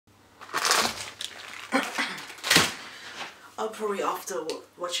I'll probably, after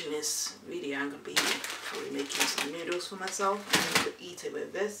watching this video, I'm going to be probably making some noodles for myself and eat it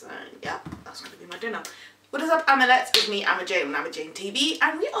with this, and yeah, that's going to be my dinner. What is up, Amulettes? It's me, Amma Jane on Amma Jane TV,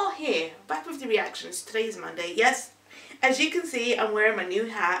 and we are here, back with the reactions. Today is Monday. Yes, as you can see, I'm wearing my new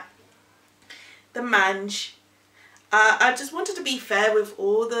hat, the Mange. I just wanted to be fair with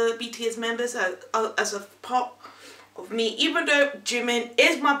all the BTS members as a part of me. Even though Jimin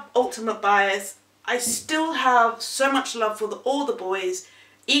is my ultimate bias, I still have so much love for all the boys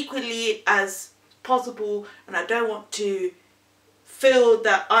equally as possible, and I don't want to feel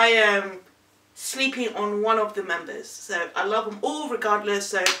that I am sleeping on one of the members. So I love them all regardless.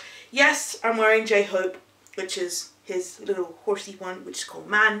 So yes, I'm wearing J-Hope, which is his little horsey one, which is called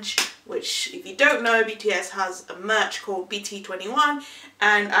Mange, which, if you don't know, BTS has a merch called BT21,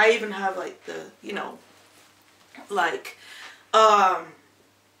 and I even have like the, you know, like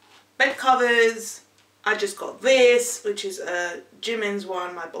bed covers. I just got this, which is Jimin's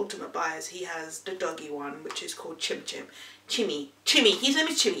one, my ultimate bias. He has the doggy one, which is called Chimmy. His name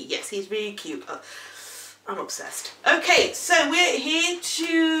is Chimmy. Yes, he's really cute. I'm obsessed. Okay, so we're here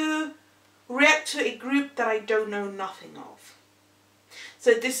to react to a group that I don't know nothing of.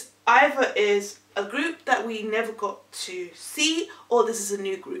 So this either is a group that we never got to see, or this is a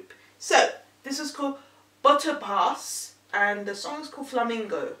new group. So this is called BOTOPASS, and the song is called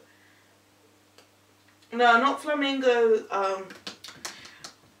Flamingo. No, not Flamingo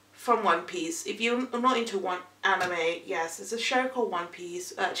from One Piece. If you're not into anime, yes, there's a show called One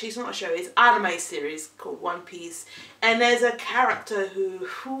Piece. Actually, it's not a show, it's an anime series called One Piece. And there's a character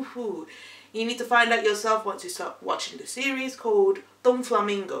who you need to find out yourself once you start watching the series, called Don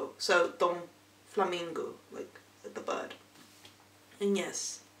Flamingo. So, Don Flamingo, like the bird. And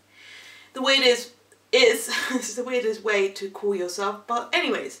yes, the weirdest is it's the weirdest way to call yourself. But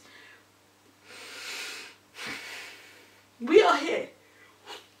anyways, we are here.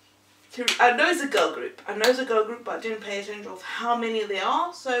 I know it's a girl group. But I didn't pay attention of how many there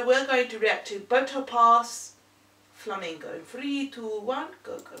are. So we're going to react to BOTOPASS Flamingo. In 3, 2, 1,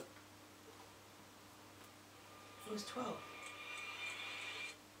 go, go. It was 12.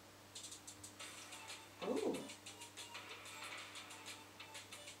 Oh.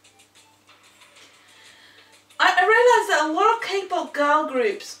 I realised that a lot of K-pop girl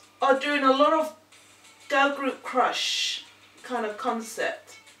groups are doing a lot of girl group crush kind of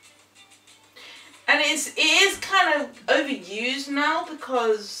concept. And it is kind of overused now,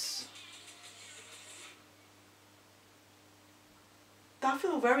 because I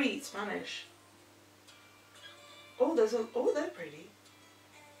feel very Spanish. Oh, they're pretty.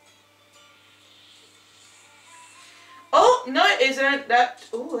 Oh, no it isn't.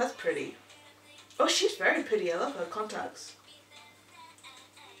 Oh, that's pretty. Oh, she's very pretty. I love her contacts.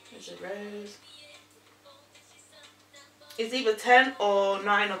 There's a rose. It's either 10 or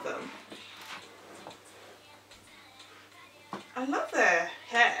 9 of them. I love their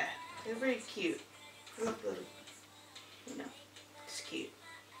hair. They're very cute. I love the, you know, it's cute.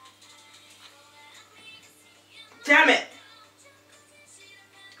 Damn it!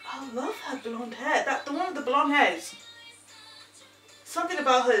 I love her blonde hair. The one with the blonde hairs. Something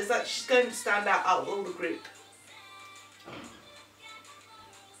about her is that she's going to stand out of all the group.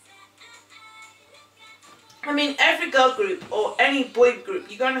 I mean, every girl group or any boy group,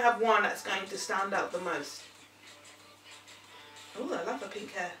 you're going to have one that's going to stand out the most. Oh, I love her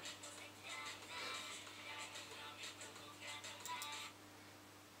pink hair.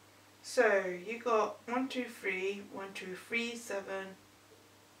 So, you got 1, 2, 3, 1, 2, 3, 7,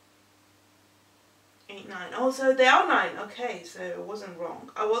 8, 9. Oh, so they are 9. Okay, so I wasn't wrong.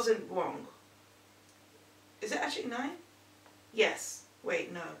 I wasn't wrong. Is it actually 9? Yes.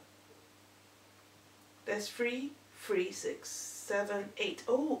 Wait, no. There's 3, 6, 7, 8.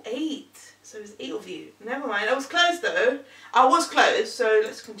 Oh, 8. So there's 8 of you. Never mind. I was close though. I was close. So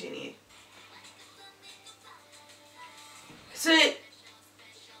let's continue. So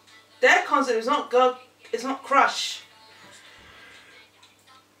their concept is not girl. It's not crush.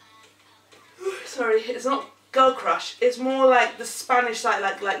 Sorry, it's not girl crush. It's more like the Spanish side,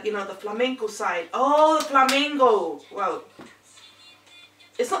 like you know, the flamenco side. Oh, the flamingo. Well,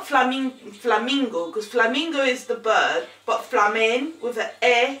 it's not flamingo, because flamingo is the bird, but flamen with the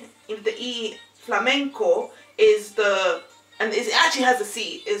in the e, flamenco is the, and it actually has a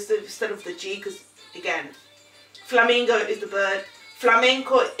C instead of the G, because again, flamingo is the bird.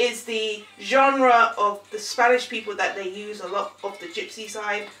 Flamenco is the genre of the Spanish people that they use a lot of the gypsy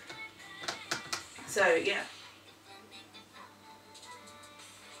side. So yeah,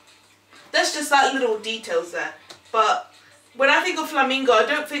 that's just like little details there. But when I think of flamingo, I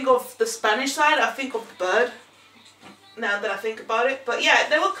don't think of the Spanish side, I think of the bird. now that I think about it. But yeah,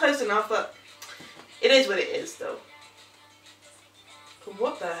 they were close enough, but it is what it is though.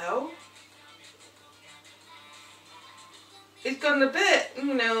 What the hell? It's gone a bit,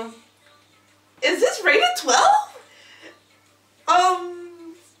 you know. Is this rated 12?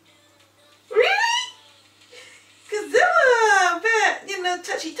 Really? Because they were a bit, you know,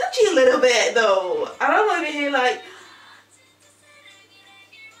 touchy a little bit though. I don't want to hear like,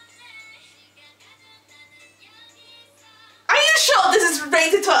 are you sure this is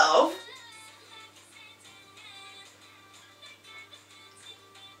rated 12?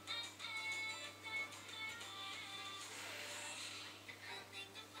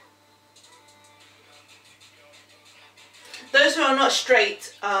 Those who are not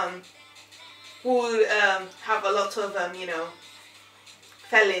straight would have a lot of, you know,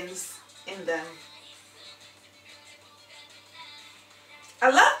 felons in them. I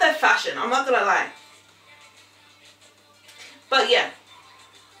love their fashion, I'm not gonna lie. But yeah.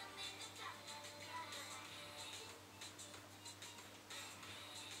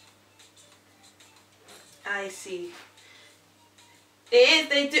 I see.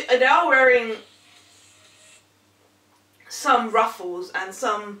 They are wearing some ruffles and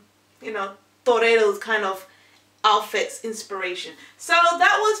some, you know, toreros kind of outfits inspiration. So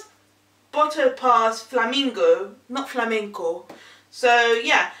that was BOTOPASS Flamingo, not flamenco. So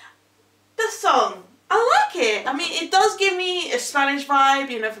yeah, the song, I like it. I mean, it does give me a Spanish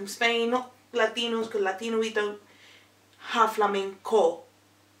vibe, you know, from Spain, not Latinos, because Latino we don't have flamenco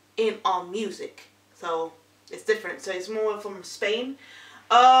in our music. So it's different. So it's more from Spain.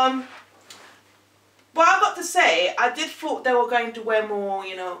 But I got to say, I did thought they were going to wear more,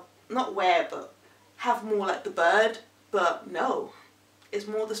 you know, not wear, but have more like the bird, but no, it's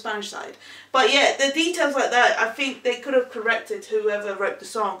more the Spanish side. But yeah, the details like that, I think they could have corrected whoever wrote the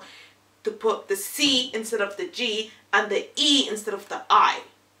song to put the C instead of the G and the E instead of the I.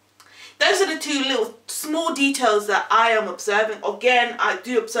 Those are the two little small details that I am observing. Again, I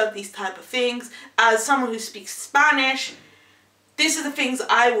do observe these type of things. As someone who speaks Spanish, these are the things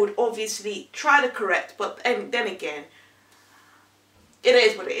I would obviously try to correct, but then again, it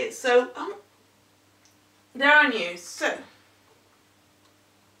is what it is. So, there are news. So,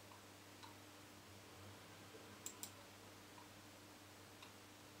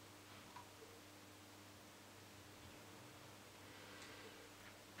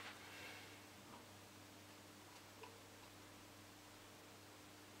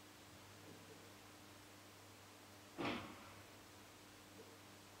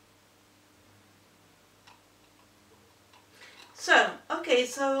 okay,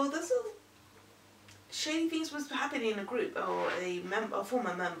 so this is shady things was happening in a group or a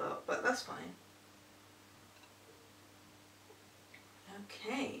former member, but that's fine.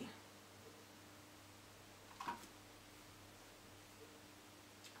 Okay.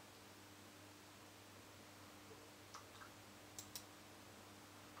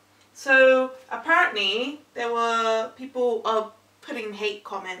 So apparently there were people putting hate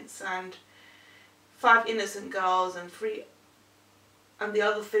comments and 5 innocent girls and the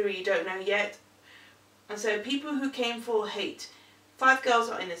other 3 you don't know yet. And so people who came for hate, 5 girls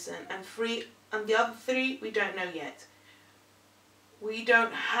are innocent and the other 3 we don't know yet. We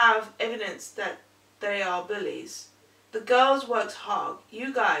don't have evidence that they are bullies. The girls worked hard.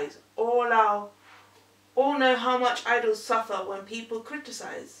 You guys all know how much idols suffer when people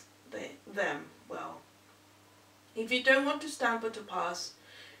criticize them. Well, if you don't want to stand BOTOPASS,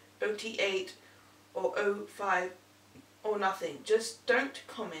 OT8 or O5 or nothing, just don't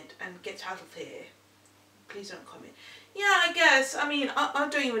comment and get out of here. Please don't comment. Yeah, I guess. I mean, I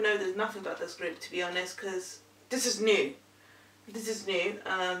don't even know there's nothing about this group, to be honest, because this is new. This is new.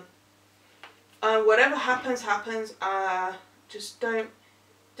 Whatever happens. Just don't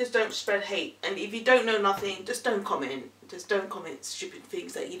spread hate. And if you don't know nothing, just don't comment. Just don't comment stupid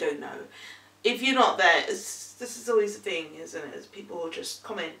things that you don't know. If you're not there, this is always the thing, isn't it? Is people just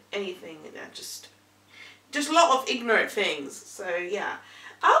comment anything and just a lot of ignorant things. So yeah,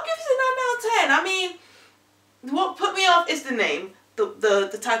 I'll give it a 9 out of 10. I mean, what put me off is the name,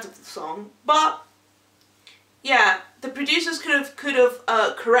 the title of the song. But yeah, the producers could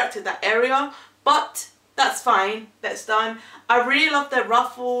have corrected that area, but that's fine. That's done. I really love their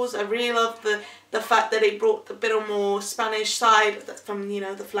ruffles. I really love the fact that they brought a bit of more Spanish side from, you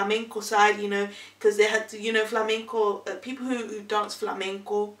know, the flamenco side, you know, because they had to, you know, flamenco people who dance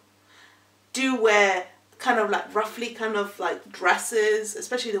flamenco do wear kind of like roughly kind of like dresses,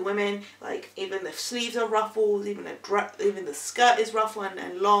 especially the women. Like even the sleeves are ruffled, even the skirt is ruffled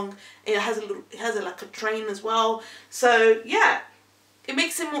and long. It has like a train as well. So yeah, it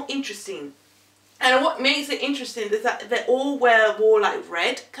makes it more interesting. And what makes it interesting is that they all wore like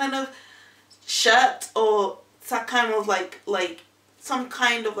red kind of shirt, or some kind of like some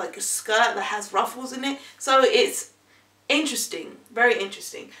kind of like a skirt that has ruffles in it. So it's interesting, very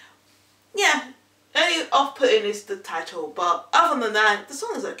interesting. Yeah, only off-putting is the title, but other than that, the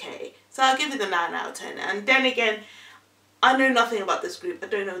song is okay. So I'll give it a 9 out of 10. And then again, I know nothing about this group. I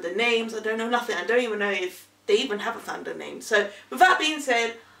don't know the names. I don't know nothing. I don't even know if they even have a fandom name. So with that being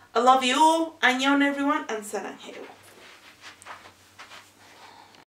said, I love you all. Annyeong everyone, and sarang haeyo.